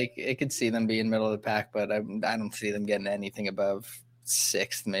mean, I could see them being middle of the pack, but I don't see them getting anything above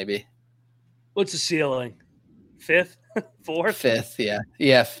 6th, maybe. What's the ceiling? 5th, 4th, 5th,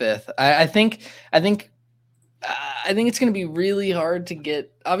 yeah, 5th. I think it's going to be really hard to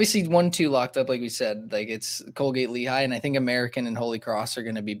get, obviously 1-2 locked up, like we said, like it's Colgate, Lehigh, and I think American and Holy Cross are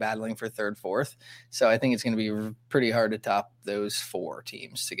going to be battling for 3rd, 4th. So I think it's going to be pretty hard to top those 4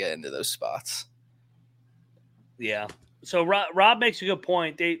 teams to get into those spots. Yeah. So Rob makes a good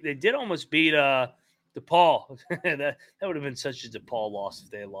point. They did almost beat DePaul. that would have been such a DePaul loss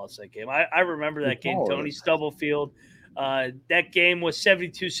if they had lost that game. I remember that game. Tony Stubblefield. That game was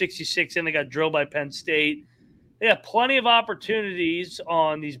 72-66, and they got drilled by Penn State. They had plenty of opportunities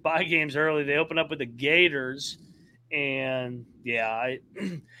on these bye games early. They opened up with the Gators, and yeah,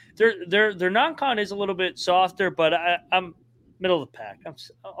 their non-con is a little bit softer, but I'm middle of the pack.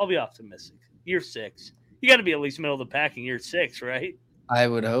 I'll be optimistic. Year 6, you got to be at least middle of the pack in year 6, right? I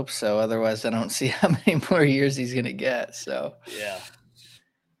would hope so. Otherwise, I don't see how many more years he's going to get. So yeah.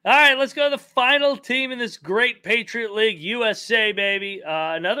 All right, let's go to the final team in this great Patriot League, USA, baby.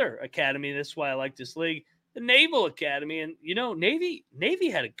 Another academy. This is why I like this league. The Naval Academy. And, you know, Navy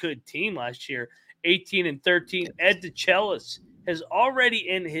had a good team last year, 18-13. Ed DeChellis is already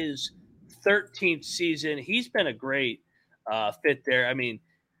in his 13th season. He's been a great fit there. I mean,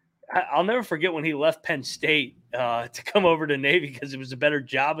 I'll never forget when he left Penn State to come over to Navy because it was a better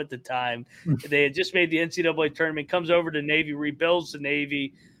job at the time. They had just made the NCAA tournament, comes over to Navy, rebuilds the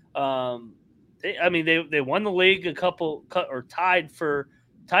Navy. They won the league tied for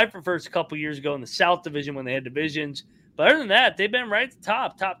first a couple years ago in the South Division when they had divisions. But other than that, they've been right at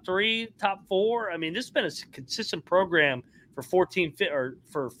the top 3, top 4. I mean, this has been a consistent program for 4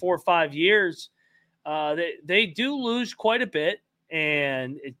 or 5 years. They do lose quite a bit,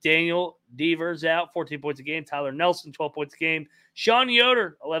 And Daniel Devers out, 14 points a game. Tyler Nelson, 12 points a game. Sean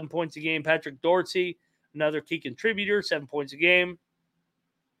Yoder, 11 points a game. Patrick Dorsey, another key contributor, 7 points a game.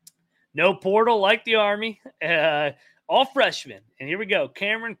 No portal like the Army. All freshmen. And here we go.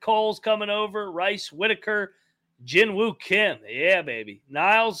 Cameron Cole's coming over. Rice Whitaker. Jinwoo Kim. Yeah, baby.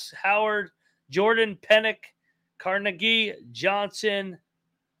 Niles Howard. Jordan Pennick. Carnegie Johnson.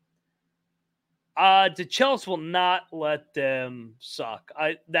 DeChellis will not let them suck.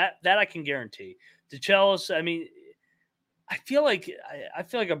 That I can guarantee. DeChellis, I mean, I feel like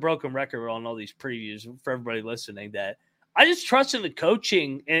a broken record on all these previews for everybody listening that I just trust in the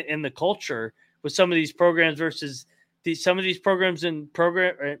coaching and the culture with some of these programs versus some of these programs and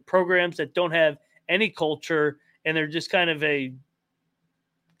programs that don't have any culture and they're just kind of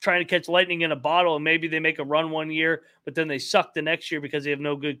trying to catch lightning in a bottle, and maybe they make a run one year, but then they suck the next year because they have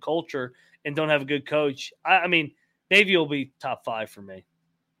no good culture and don't have a good coach. I mean, Navy will be top 5 for me.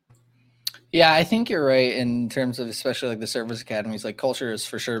 Yeah, I think you're right in terms of especially like the service academies. Like culture is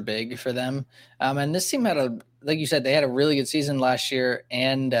for sure big for them. And this team had like you said, they had a really good season last year,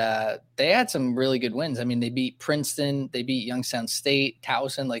 and they had some really good wins. I mean, they beat Princeton, they beat Youngstown State,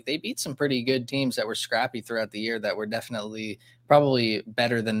 Towson. Like they beat some pretty good teams that were scrappy throughout the year that were definitely probably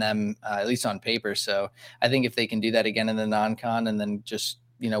better than them, at least on paper. So I think if they can do that again in the non-con and then just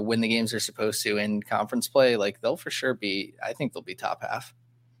win the games they're supposed to in conference play, like they'll for sure I think they'll be top half.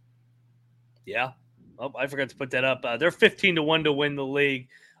 Yeah. Oh, I forgot to put that up. They're 15-1 to win the league.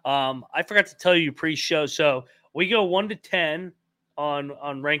 I forgot to tell you pre-show. So we go 1 to 10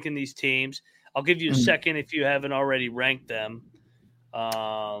 on ranking these teams. I'll give you a second if you haven't already ranked them.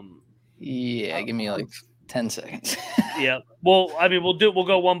 Give me like 10 seconds. Yeah. Well, I mean, we'll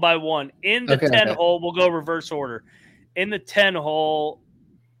go one by one. In the 10 hole, we'll go reverse order. In the 10 hole,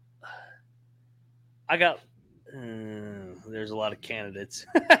 I got there's a lot of candidates.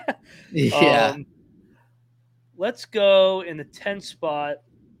 Yeah. Let's go in the 10 spot.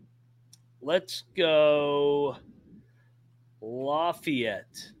 Let's go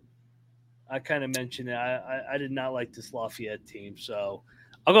Lafayette. I kind of mentioned it. I did not like this Lafayette team, so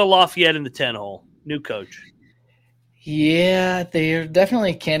I'll go Lafayette in the 10 hole. New coach. Yeah, they're definitely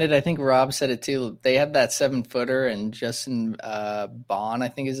a candidate. I think Rob said it too. They have that 7-footer, and Justin Bond, I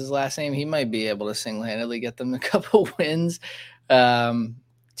think is his last name. He might be able to single-handedly get them a couple wins. I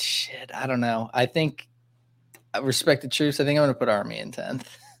don't know. I think, respect the troops, I think I'm going to put Army in 10th.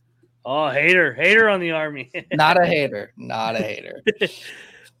 Oh, hater on the Army. Not a hater.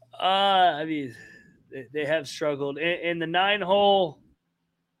 I mean, they have struggled in the 9 hole.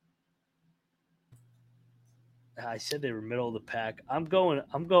 I said they were middle of the pack. I'm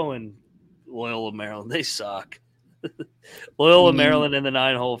going Loyola Maryland. They suck. Loyola Maryland in the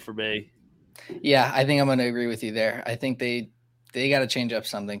 9 hole for me. Yeah, I think I'm going to agree with you there. I think they got to change up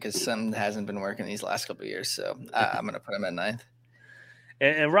something because something hasn't been working these last couple of years. So I'm going to put them at 9th.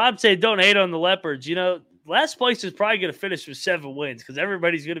 And Rob said, don't hate on the Leopards. Last place is probably going to finish with 7 wins because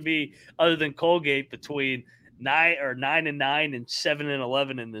everybody's going to be, other than Colgate, between 9-9 and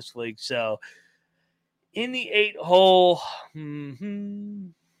 7-11 in this league. So in the 8 hole,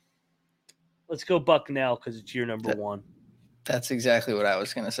 let's go Bucknell because it's year number 1. That's exactly what I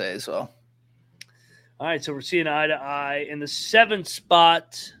was going to say as well. All right, so we're seeing eye to eye. In the 7th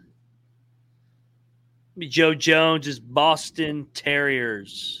spot, Joe Jones is Boston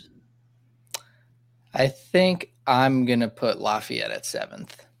Terriers. I think I'm going to put Lafayette at 7th.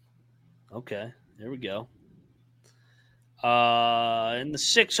 Okay, there we go. In the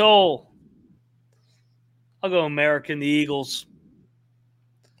 6th hole, I'll go American, the Eagles.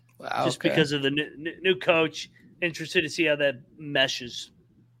 Wow, just because of the new coach. Interested to see how that meshes.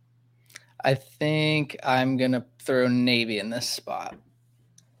 I think I'm going to throw Navy in this spot.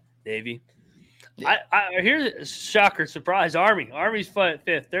 Navy. Yeah. Here's a shocker, surprise. Army's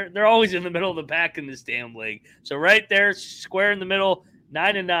 5th. They're always in the middle of the pack in this damn league. So right there, square in the middle,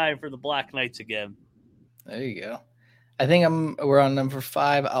 9-9 for the Black Knights again. There you go. I think we're on number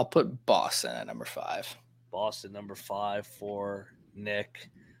 5. I'll put Boston at number 5. Boston number 5 for Nick.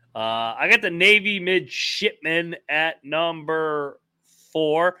 I got the Navy midshipmen at number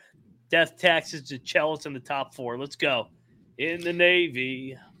 4. Death taxes to Chelsea in the top 4. Let's go. In the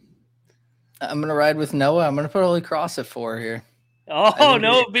Navy. I'm going to ride with Noah. I'm going to put Holy Cross at 4 here. Oh,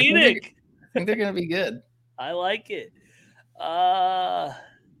 Noah Beanick. I think they're going to be good. I like it.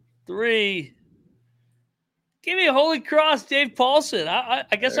 3. Give me a Holy Cross, Dave Paulson. I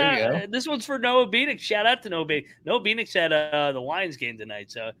guess this one's for Noah Beanick. Shout out to Noah Beanick. Noah Beanick's at the Lions game tonight,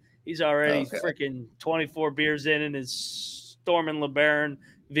 so he's already freaking 24 beers in his Stormin' LeBaron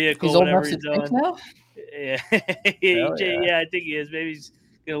vehicle. He's old enough to drink now? Yeah, Yeah. yeah, I think he is. Maybe he's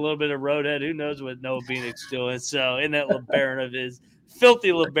got a little bit of roadhead. Who knows what Noah Beanick's doing? So in that LeBaron of his, filthy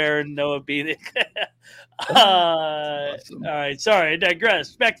LeBaron, Noah Beanick. Awesome. All right, sorry, I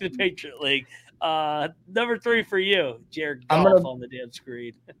digress. Back to the Patriot League. Number 3 for you, Jared Goff on the damn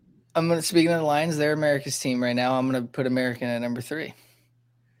screen. Speaking of the Lions, they're America's team right now. I'm gonna put American at number 3.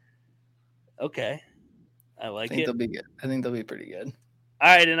 Okay, I like it. They'll be good. I think they'll be pretty good.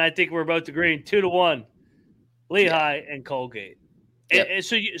 All right, and I think we're both agreeing 2-1, Lehigh and Colgate. Yep. And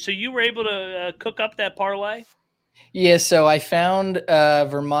so you were able to cook up that parlay? Yeah, so I found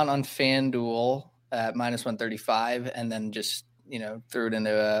Vermont on FanDuel at -135, and then just threw it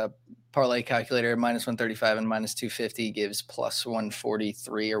into a parlay calculator. -135 and -250 gives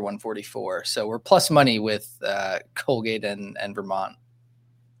 +143 or 144. So we're plus money with Colgate and Vermont.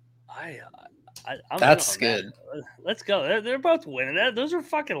 I'm That's good. That. Let's go. They're both winning. Those are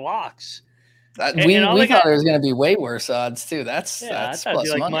fucking locks. We thought there was going to be way worse odds too. That's I thought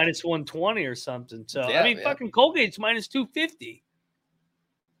it'd be like -120 or something. So fucking Colgate's -250.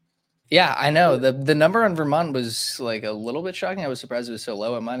 Yeah, I know. The number on Vermont was like a little bit shocking. I was surprised it was so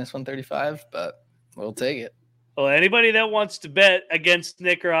low at -135, but we'll take it. Well, anybody that wants to bet against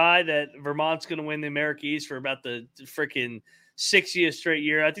Nick or I that Vermont's going to win the America East for about the freaking 60th straight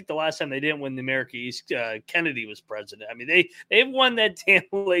year. I think the last time they didn't win the America East, Kennedy was president. I mean, they've won that damn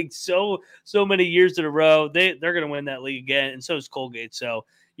league so many years in a row. They're going to win that league again, and so is Colgate. So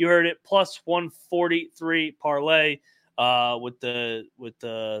you heard it, +143 parlay with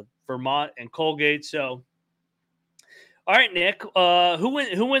the Vermont and Colgate. So, all right, Nick,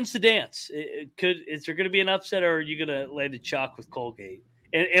 who wins the dance? Is there going to be an upset, or are you going to lay the chalk with Colgate?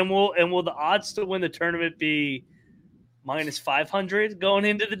 And will the odds to win the tournament be -500 going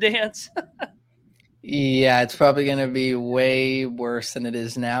into the dance? Yeah, it's probably going to be way worse than it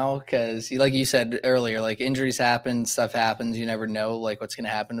is now because, like you said earlier, like injuries happen, stuff happens. You never know like what's going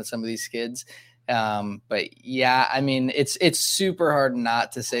to happen with some of these kids. But yeah, I mean, it's super hard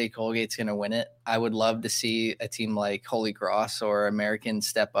not to say Colgate's going to win it. I would love to see a team like Holy Cross or American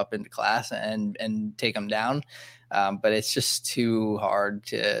step up into class and take them down. But it's just too hard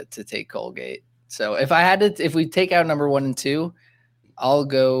to take Colgate. So if we take out number 1 and 2, I'll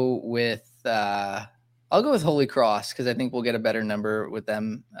go with Holy Cross because I think we'll get a better number with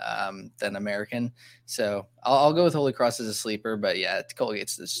them than American. So I'll go with Holy Cross as a sleeper, but yeah,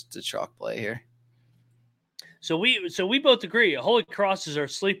 Colgate's the chalk play here. So we both agree. Holy Cross is our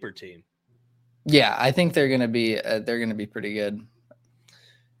sleeper team. Yeah, I think they're gonna be pretty good.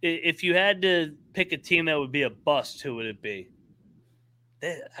 If you had to pick a team that would be a bust, who would it be?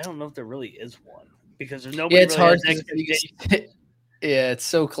 I don't know if there really is one because there's nobody. Yeah, it's hard. Yeah, it's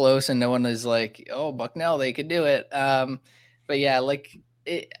so close, and no one is like, "Oh, Bucknell, they could do it." But yeah,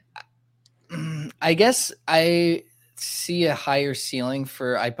 I guess I see a higher ceiling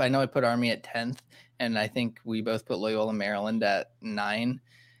for. I know I put Army at 10th, and I think we both put Loyola Maryland at 9.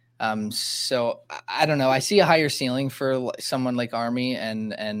 So I don't know. I see a higher ceiling for someone like Army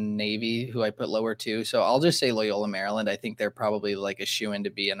and Navy, who I put lower too. So I'll just say Loyola Maryland. I think they're probably like a shoe-in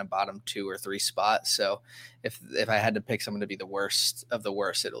to be in a bottom 2 or 3 spot. So if I had to pick someone to be the worst of the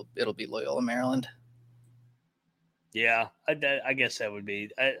worst, it'll be Loyola Maryland. Yeah, I guess that would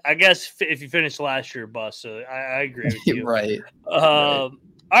be. I guess if you finished last year, bust. So I agree with you. Right. All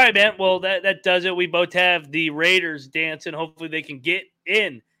right, man. Well, that does it. We both have the Raiders dancing. Hopefully, they can get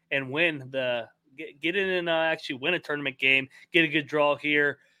in and win get in and actually win a tournament game, get a good draw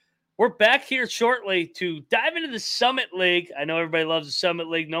here. We're back here shortly to dive into the Summit League. I know everybody loves the Summit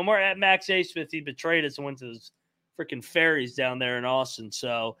League. No more at Max A. Smith. He betrayed us and went to those freaking ferries down there in Austin.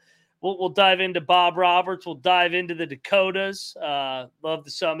 So we'll dive into Bob Roberts. We'll dive into the Dakotas. Love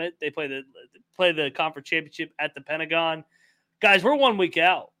the Summit. They play the conference championship at the Pentagon. Guys, we're 1 week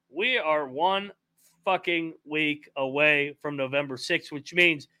out. We are 1 fucking week away from November 6th, which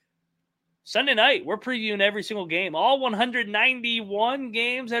means Sunday night, we're previewing every single game, all 191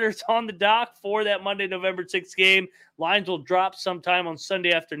 games that are on the dock for that Monday, November 6th game. Lines will drop sometime on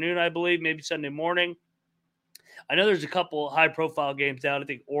Sunday afternoon, I believe, maybe Sunday morning. I know there's a couple high-profile games out. I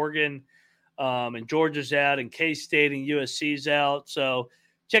think Oregon and Georgia's out, and K-State and USC's out. So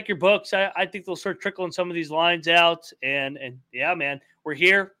check your books. I think they'll start trickling some of these lines out. And yeah, man, we're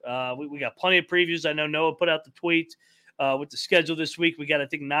here. We got plenty of previews. I know Noah put out the tweet with the schedule this week. We got, I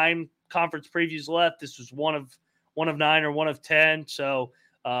think, 9 conference previews left. This was one of 9 or one of 10. So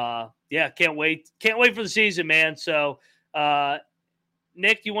yeah, can't wait for the season, man. So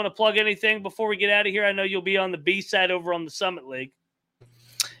Nick, you want to plug anything before we get out of here? I know you'll be on the B side over on the Summit League.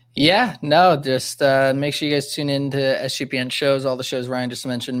 Yeah, no, just make sure you guys tune in to SGPN shows, all the shows Ryan just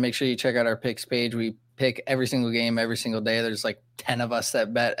mentioned. Make sure you check out our picks page. We pick every single game every single day. There's like 10 of us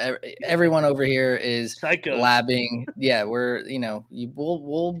that bet. Everyone over here is Psychos. labbing. Yeah,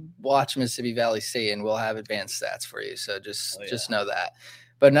 we'll watch Mississippi Valley State and we'll have advanced stats for you. So just know that.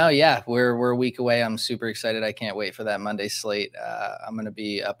 But no, yeah, we're a week away. I'm super excited. I can't wait for that Monday slate. I'm going to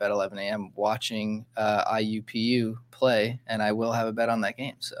be up at 11 a.m. watching IUPU play, and I will have a bet on that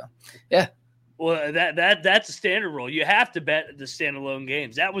game. So, yeah. Well, that's a standard rule. You have to bet the standalone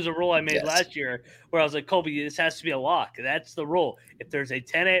games. That was a rule I made last year where I was like, Colby, this has to be a lock. That's the rule. If there's a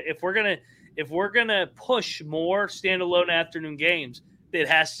 10, if we're gonna push more standalone afternoon games, it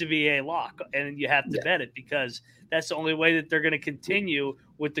has to be a lock, and you have to bet it because that's the only way that they're going to continue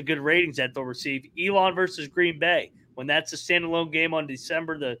with the good ratings that they'll receive. Elon versus Green Bay, when that's a standalone game on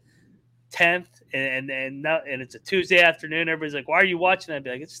December the 10th, and it's a Tuesday afternoon. Everybody's like, "Why are you watching that?" I'd be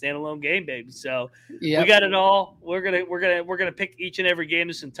like, "It's a standalone game, baby." So we got it all. We're gonna pick each and every game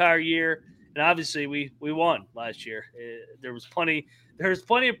this entire year, and obviously we won last year. There was plenty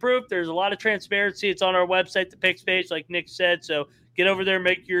of proof. There's a lot of transparency. It's on our website, the picks page, like Nick said. So get over there,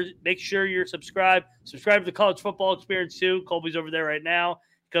 make sure you're subscribed. Subscribe to the College Football Experience too. Colby's over there right now.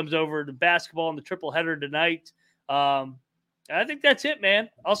 He comes over to basketball and the triple header tonight. I think that's it, man.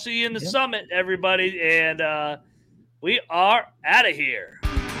 I'll see you in the summit, everybody. And we are out of here.